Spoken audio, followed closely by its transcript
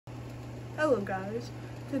Hello guys,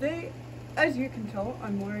 today as you can tell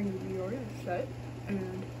I'm wearing a Dior set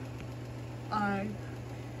and I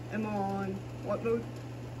am on what mode?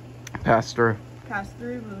 Pass through. Pass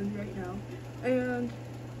through mode right now and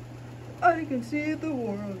I can see the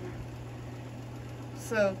world.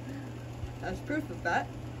 So as proof of that,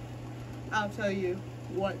 I'll tell you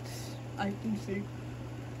what I can see.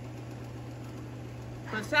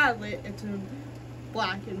 But sadly it's in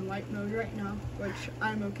black and white mode right now, which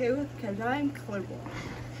I'm okay with because I'm colorblind.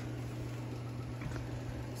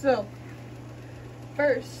 So,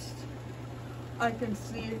 first, I can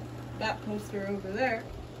see that poster over there,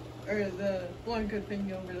 or the one good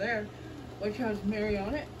thing over there, which has Mary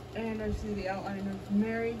on it, and I see the outline of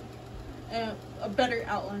Mary, and a better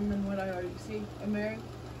outline than what I already see of Mary.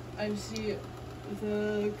 I see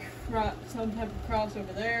some type of cross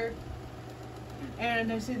over there, and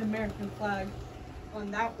I see the American flag on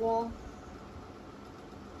that wall,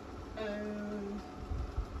 and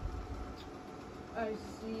I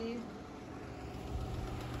see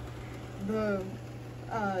the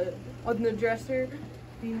on the dresser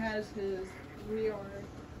he has his VR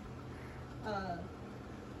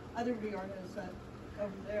other VR headset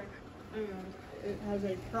over there, and it has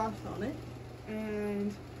a cross on it,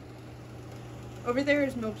 and over there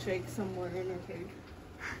is Milkshake somewhere in her cage,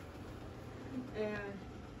 and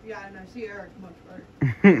yeah, and I see Eric much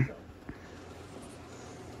better. So,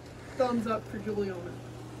 thumbs up for Juliana.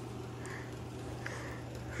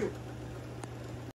 Cool.